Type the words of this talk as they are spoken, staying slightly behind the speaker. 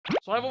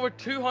So I have over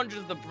 200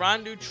 of the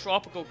brand new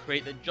tropical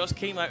crate that just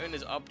came out in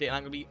this update, and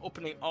I'm going to be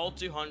opening all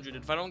 200.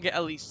 If I don't get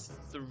at least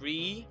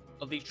 3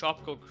 of these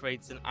tropical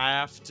crates, then I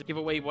have to give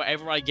away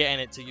whatever I get in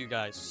it to you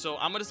guys. So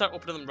I'm going to start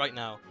opening them right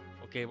now.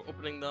 Okay, we're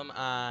opening them,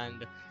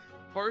 and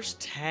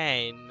first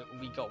 10,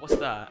 we got, what's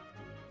that?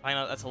 Find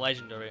out that's a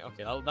legendary.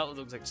 Okay, that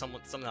looks like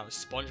something out of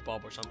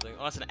SpongeBob or something.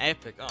 Oh, that's an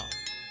epic. Oh.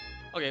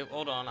 Okay,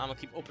 hold on. I'm gonna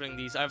keep opening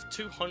these. I have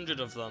 200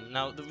 of them.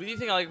 Now, the really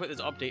thing I like about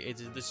this update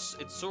is this.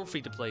 It's so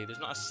free to play. There's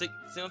not a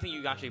it's the only thing you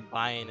can actually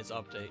buy in this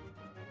update.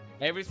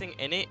 Everything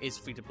in it is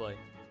free to play.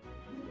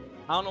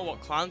 I don't know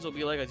what clans will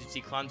be like, as you see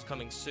clans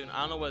coming soon.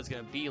 I don't know what it's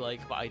gonna be like,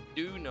 but I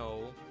do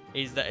know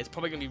is that it's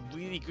probably gonna be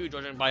really good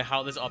judging by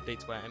how this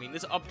update's went. I mean,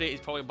 this update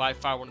is probably by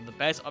far one of the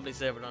best updates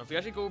they've ever done. If we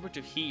actually go over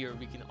to here,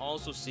 we can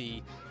also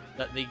see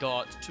that they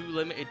got 2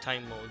 limited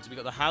time modes. We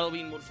got the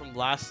Halloween mode from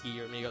last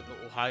year, and we got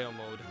the Ohio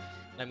mode.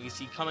 And we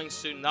see coming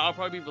soon. That'll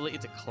probably be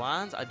related to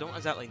clans. I don't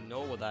exactly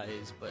know what that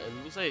is, but it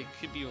looks like it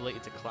could be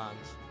related to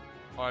clans.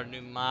 Or a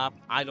new map.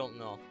 I don't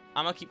know.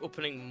 I'm gonna keep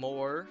opening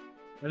more.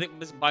 I think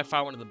this is by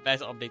far one of the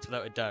best updates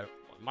without a doubt.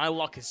 My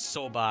luck is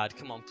so bad.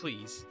 Come on,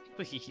 please.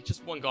 Please,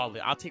 just one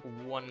godly. I'll take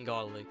one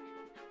godly.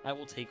 I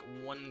will take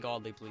one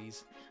godly,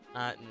 please.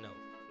 No.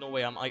 No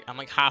way. I'm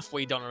like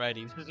halfway done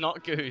already. This is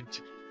not good.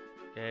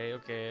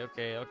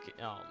 Okay. Oh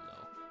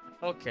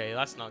no. Okay,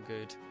 that's not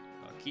good.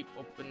 Keep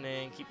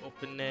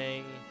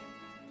opening.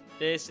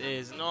 This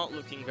is not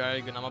looking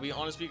very good. I'm gonna be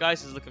honest with you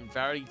guys, this is looking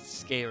very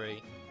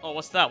scary. Oh,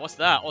 what's that? What's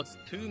that? Oh, it's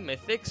 2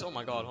 mythics? Oh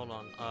my god, hold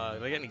on.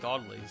 Did I get any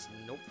godlies?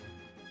 Nope.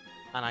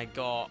 And I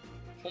got...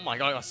 Oh my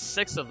god, I got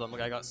 6 of them.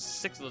 Okay, I got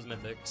 6 of those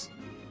mythics.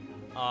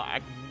 I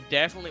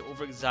definitely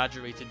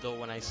over-exaggerated though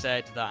when I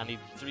said that I need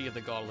 3 of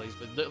the godlies,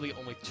 but literally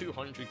only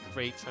 200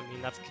 crates. I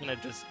mean, that's kind of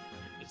just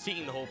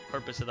defeating the whole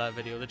purpose of that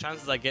video. The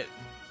chances I get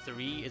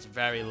 3 is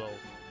very low.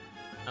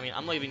 I mean,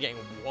 I'm not even getting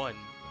 1.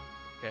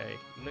 Okay,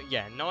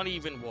 yeah, not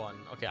even 1.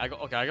 Okay, I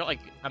got like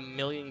a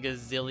million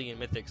gazillion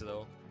mythics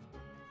though,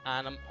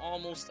 and I'm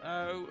almost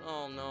out.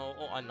 Oh no!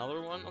 Oh,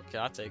 another one. Okay,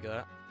 I'll take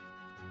that.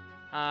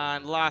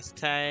 And last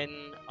 10.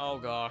 Oh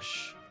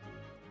gosh,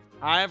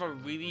 I have a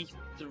really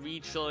 3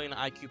 trillion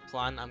IQ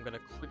plan. I'm gonna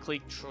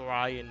quickly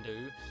try and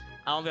do.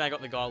 I don't think I got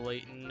the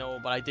godly. No,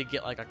 but I did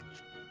get like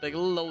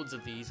loads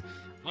of these.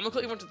 I'm gonna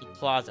quickly run to the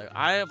plaza.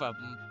 I have a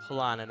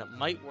plan, and it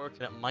might work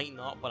and it might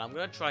not, but I'm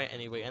gonna try it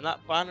anyway. And that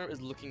banner is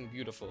looking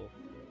beautiful.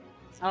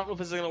 I don't know if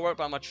this is gonna work,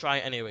 but I'm gonna try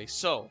it anyway.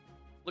 So,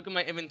 look at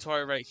my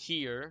inventory right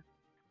here.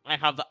 I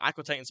have the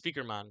Aqua Titan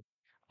Speaker Man.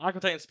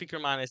 Aqua Titan Speaker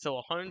Man is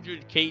still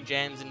 100k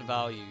gems in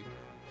value.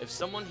 If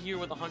someone here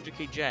with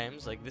 100k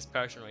gems, like this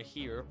person right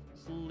here,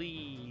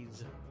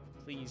 please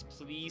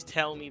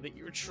tell me that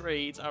your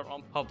trades are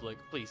on public,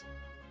 please.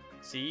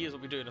 See, is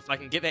what we're doing. If I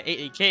can get that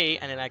 80k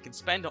and then I can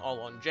spend it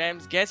all on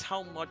gems, guess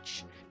how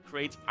much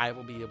crates I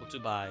will be able to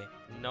buy?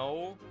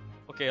 No?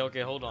 Okay,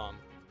 hold on.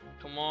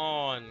 Come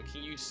on,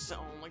 can you...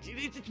 Oh my...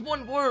 It's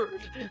one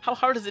word! How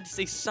hard is it to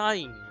say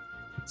sign?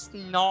 It's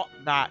not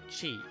that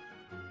cheap.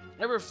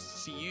 I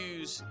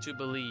refuse to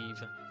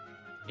believe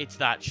it's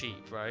that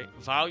cheap, right?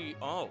 Value...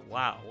 Oh,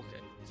 wow,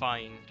 okay.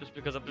 Fine. Just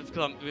because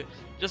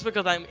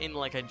I'm in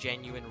like a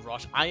genuine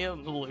rush. I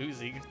am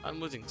losing. I'm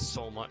losing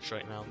so much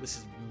right now. This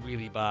is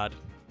really bad.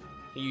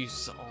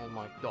 Oh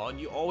my god,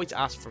 you always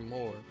ask for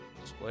more.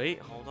 Just wait,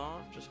 hold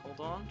on, just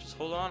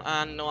hold on.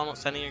 And no, I'm not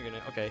sending your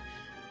unit. Okay.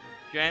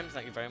 Gems,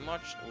 thank you very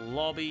much.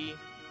 Lobby,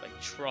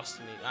 like trust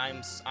me,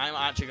 I'm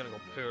actually gonna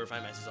go poor if I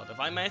mess this up. If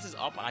I mess this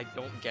up and I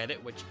don't get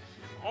it, which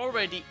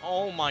already,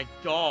 oh my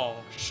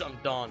gosh, I'm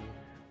done.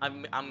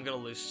 I'm gonna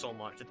lose so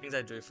much. The things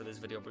I do for this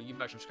video, bro, you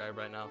better subscribe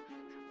right now.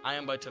 I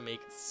am about to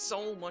make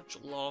so much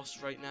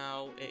loss right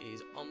now. It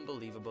is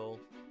unbelievable.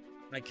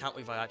 I can't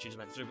believe I actually just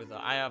went through with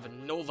that. I have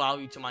no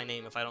value to my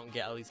name if I don't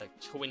get at least like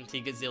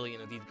 20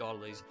 gazillion of these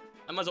godlies.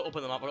 I might as well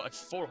open them up. I've got like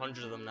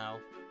 400 of them now.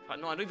 But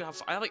no, I don't even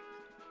have... I have like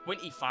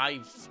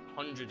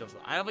 2,500 of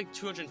them. I have like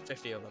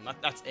 250 of them.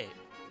 That's it.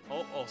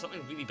 Oh,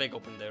 something really big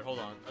opened there. Hold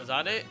on. Is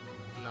that it?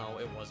 No,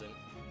 it wasn't.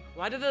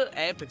 Why did the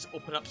epics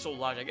open up so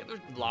large? I get they're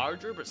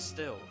larger, but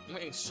still. I'm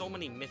getting so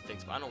many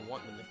mythics, but I don't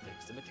want the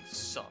mythics. The mythics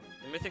suck.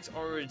 The mythics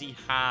already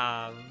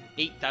have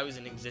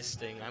 8,000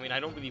 existing. I mean, I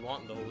don't really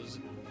want those.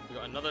 We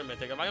got another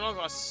mythic. Have I not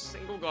got a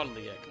single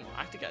godly yet? Come on,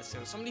 I have to get a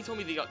single. Somebody told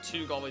me they got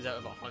 2 godlies out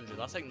of 100.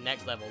 That's like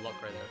next level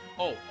luck right there.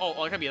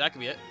 Oh, that could be it. That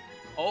could be it.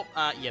 Oh,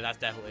 yeah, that's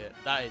definitely it.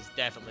 That is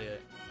definitely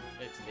it.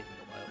 It's taking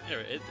a while. Here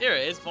it is. Here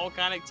it is.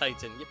 Volcanic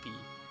Titan. Yippee.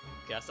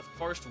 Okay, that's the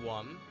first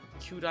one.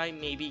 Could I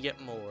maybe get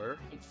more?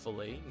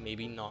 Hopefully.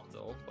 Maybe not,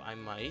 though. But I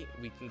might.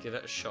 We can give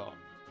it a shot.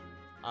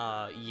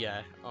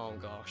 Yeah. Oh,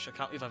 gosh. I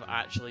can't believe I've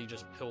actually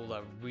just pulled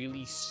a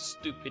really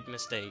stupid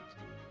mistake.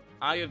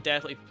 I have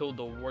definitely pulled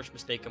the worst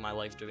mistake of my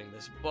life doing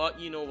this. But,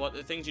 you know what?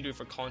 The things you do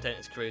for content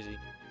is crazy.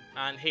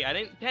 And, hey,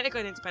 technically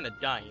I didn't spend a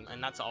dime.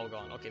 And that's all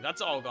gone. Okay,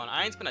 that's all gone.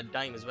 I didn't spend a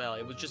dime as well.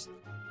 It was just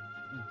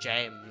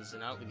gems.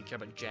 And I don't really care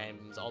about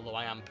gems. Although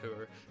I am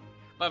poor.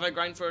 But if I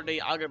grind for a day,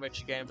 I'll get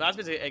rich again. But that's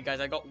basically it,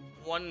 guys. I got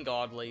 1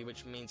 godly,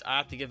 which means I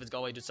have to give this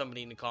godly to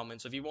somebody in the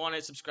comments. So if you want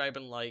it, subscribe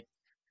and like.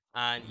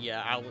 And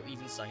yeah, I'll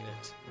even sign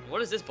it. What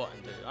does this button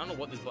do? I don't know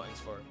what this button's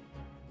for.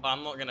 But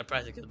I'm not gonna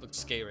press it because it looks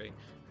scary.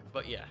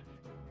 But yeah.